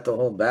know. You got the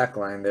whole back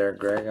line there,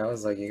 Greg. I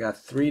was like, you got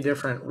three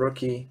different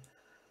rookie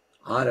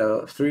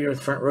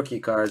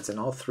cards, and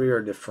all three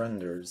are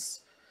defenders.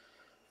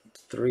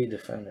 3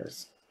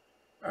 defenders.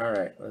 All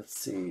right, let's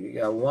see. We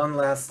got one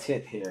last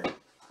hit here.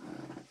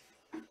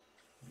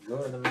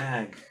 Go to the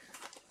mag.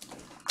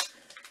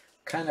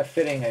 Kind of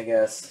fitting, I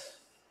guess,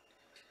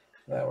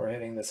 that we're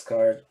hitting this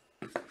card.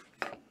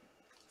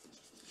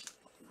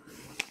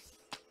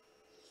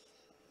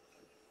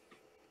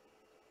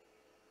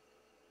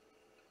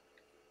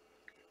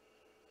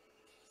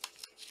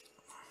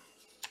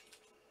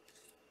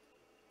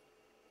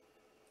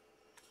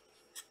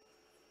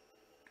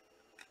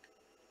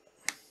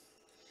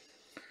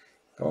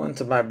 Going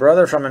to my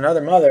brother from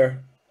another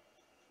mother.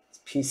 It's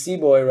PC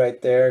boy right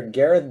there.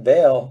 Gareth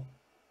Bale.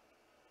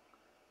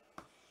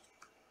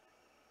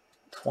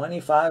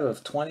 25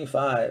 of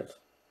 25.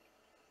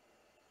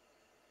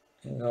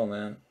 Here you go,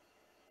 man.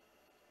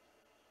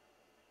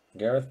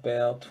 Gareth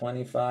Bale,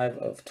 25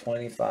 of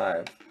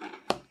 25.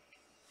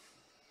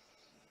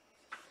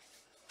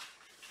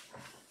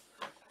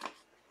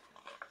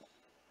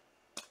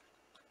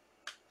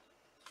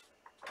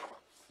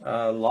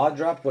 Law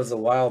drop was a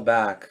while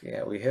back.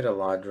 Yeah, we hit a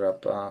law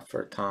drop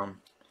for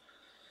Tom,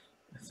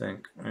 I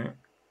think, right?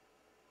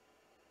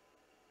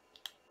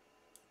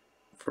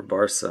 For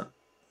Barca.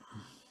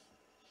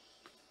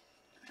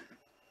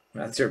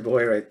 That's your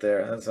boy right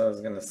there. That's what I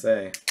was going to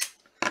say.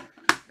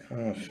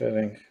 Oh,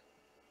 fitting.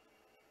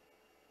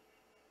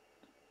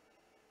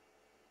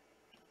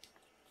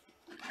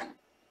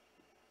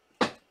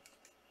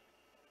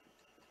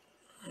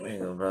 There you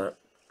go, brother.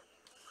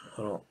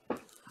 Little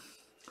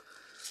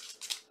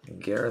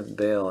Gareth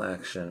Bale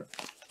action.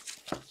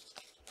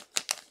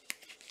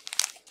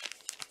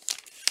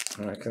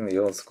 I'm liking the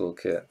old school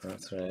kit.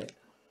 That's right.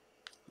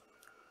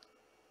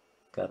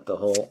 Got the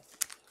whole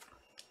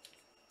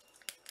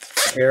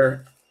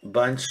hair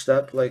bunched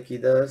up like he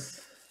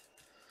does.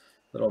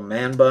 Little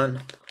man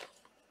bun.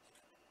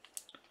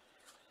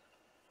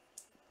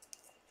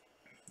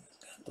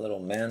 Got the little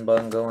man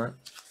bun going.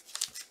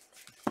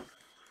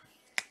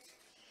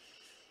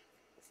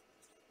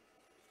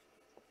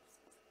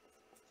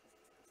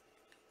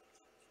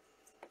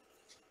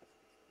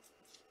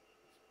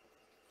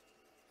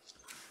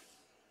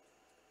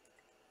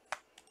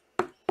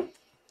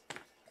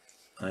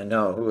 I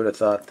know, who would have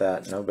thought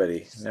that?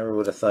 Nobody. Never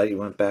would have thought you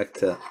went back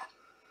to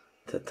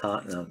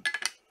Tottenham.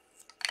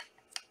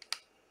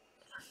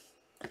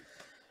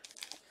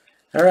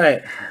 All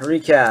right,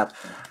 recap.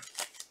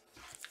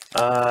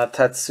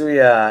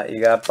 Tatsuya, you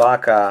got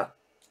Baka.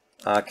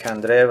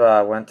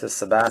 Kandreva went to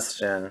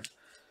Sebastian.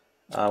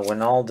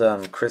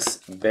 Wijnaldum, Chris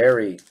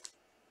Berry,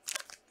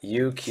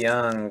 Yu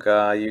Kyung,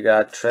 you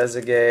got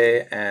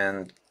Trezeguet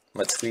and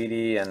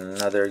Matuidi and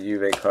another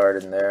Juve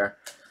card in there.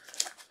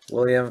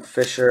 William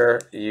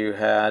Fisher, you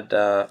had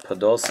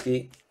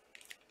Podolski.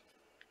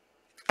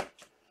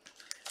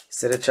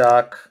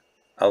 Sidichak,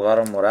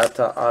 Alvaro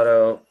Morata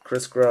auto.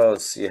 Chris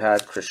Gross, you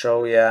had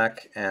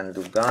Krychowiak and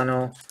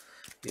Lugano.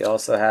 You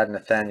also had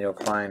Nathaniel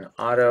Klein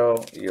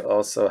auto. You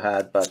also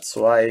had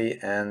Batshuayi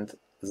and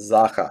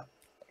Zaha.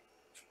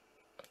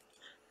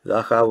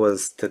 Zaha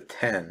was to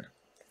 10.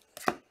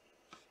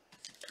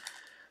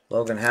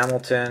 Logan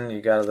Hamilton,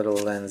 you got a little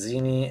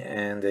Lanzini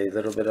and a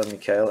little bit of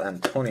Michael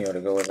Antonio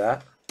to go with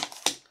that.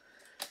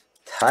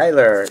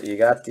 Tyler, you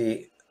got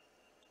the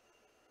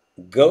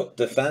GOAT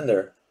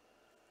defender,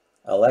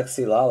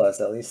 Alexi Lalas,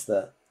 at least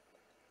the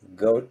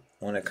GOAT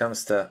when it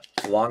comes to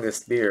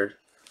longest beard.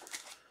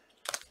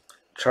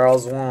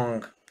 Charles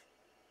Wong,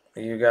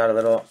 you got a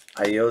little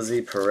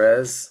Ayoze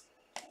Perez.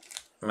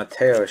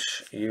 Mateos,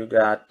 you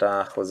got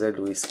Jose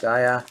Luis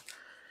Gaya.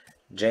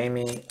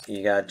 Jamie,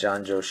 you got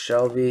John Joe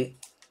Shelby.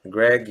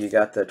 Greg, you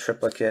got the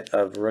triplicate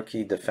of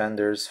rookie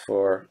defenders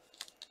for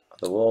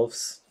the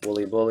Wolves.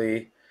 Wooly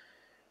Bully,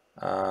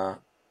 Marcel,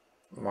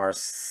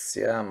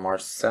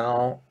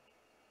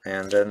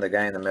 and then the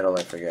guy in the middle,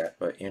 I forget,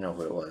 but you know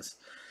who it was.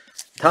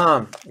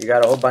 Tom, you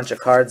got a whole bunch of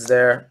cards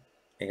there.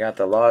 You got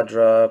the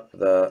Laudrup,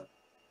 the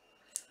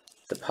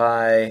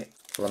Depay,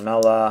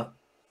 Lamella,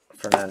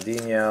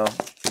 Fernandinho,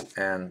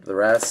 and the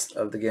rest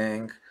of the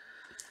gang.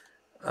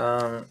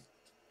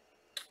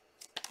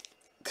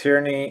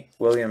 Tierney,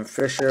 William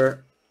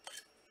Fisher,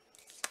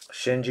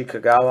 Shinji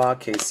Kagawa,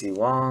 Casey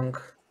Wong.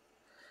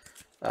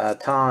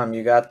 Tom,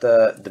 you got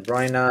the De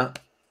Bruyne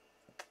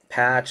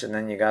patch, and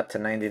then you got to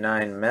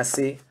 99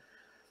 Messi.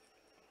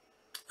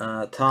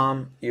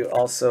 Tom, you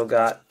also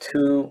got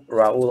 2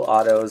 Raul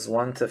autos,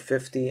 1 to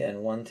 50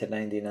 and 1 to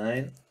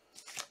 99.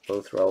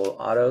 Both Raul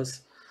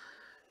autos.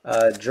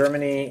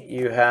 Germany,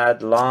 you had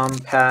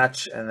Lahm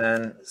patch, and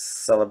then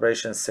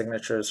Celebration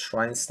Signatures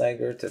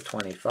Schweinsteiger to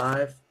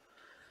 25.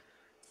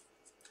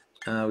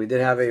 We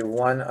did have a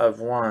 1 of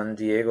 1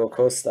 Diego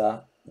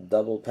Costa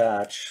double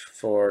patch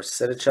for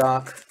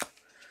Sidichak.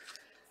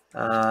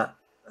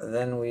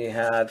 Then we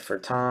had for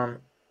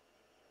Tom,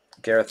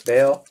 Gareth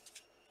Bale,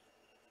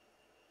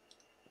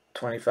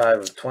 25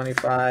 of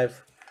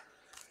 25.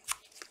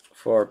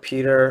 For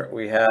Peter,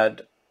 we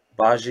had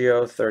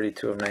Baggio,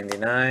 32 of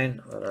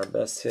 99. But our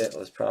best hit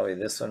was probably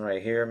this one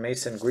right here.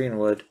 Mason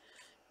Greenwood,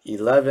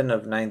 11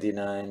 of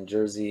 99,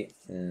 jersey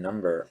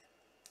number.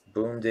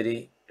 Boom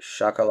diddy,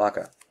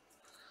 shakalaka.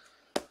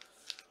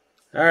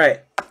 All right,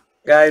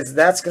 guys,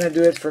 that's going to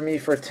do it for me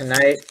for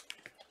tonight.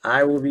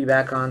 I will be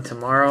back on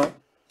tomorrow.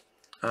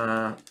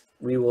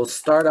 We will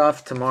start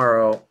off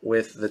tomorrow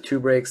with the 2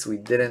 breaks we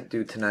didn't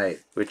do tonight,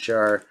 which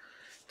are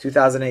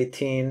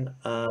 2018,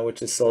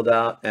 which is sold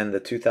out, and the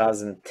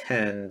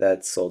 2010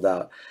 that's sold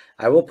out.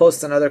 I will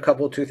post another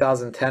couple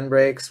 2010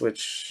 breaks,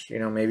 which, you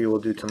know, maybe we'll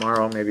do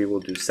tomorrow, maybe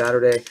we'll do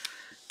Saturday.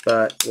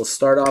 But we'll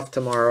start off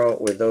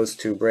tomorrow with those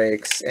 2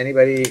 breaks.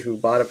 Anybody who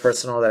bought a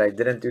personal that I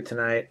didn't do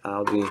tonight,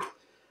 I'll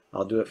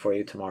do it for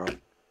you tomorrow.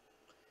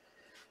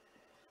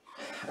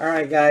 All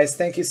right, guys.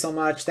 Thank you so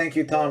much. Thank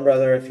you, Tom,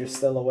 brother, if you're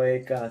still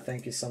awake.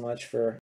 Thank you so much for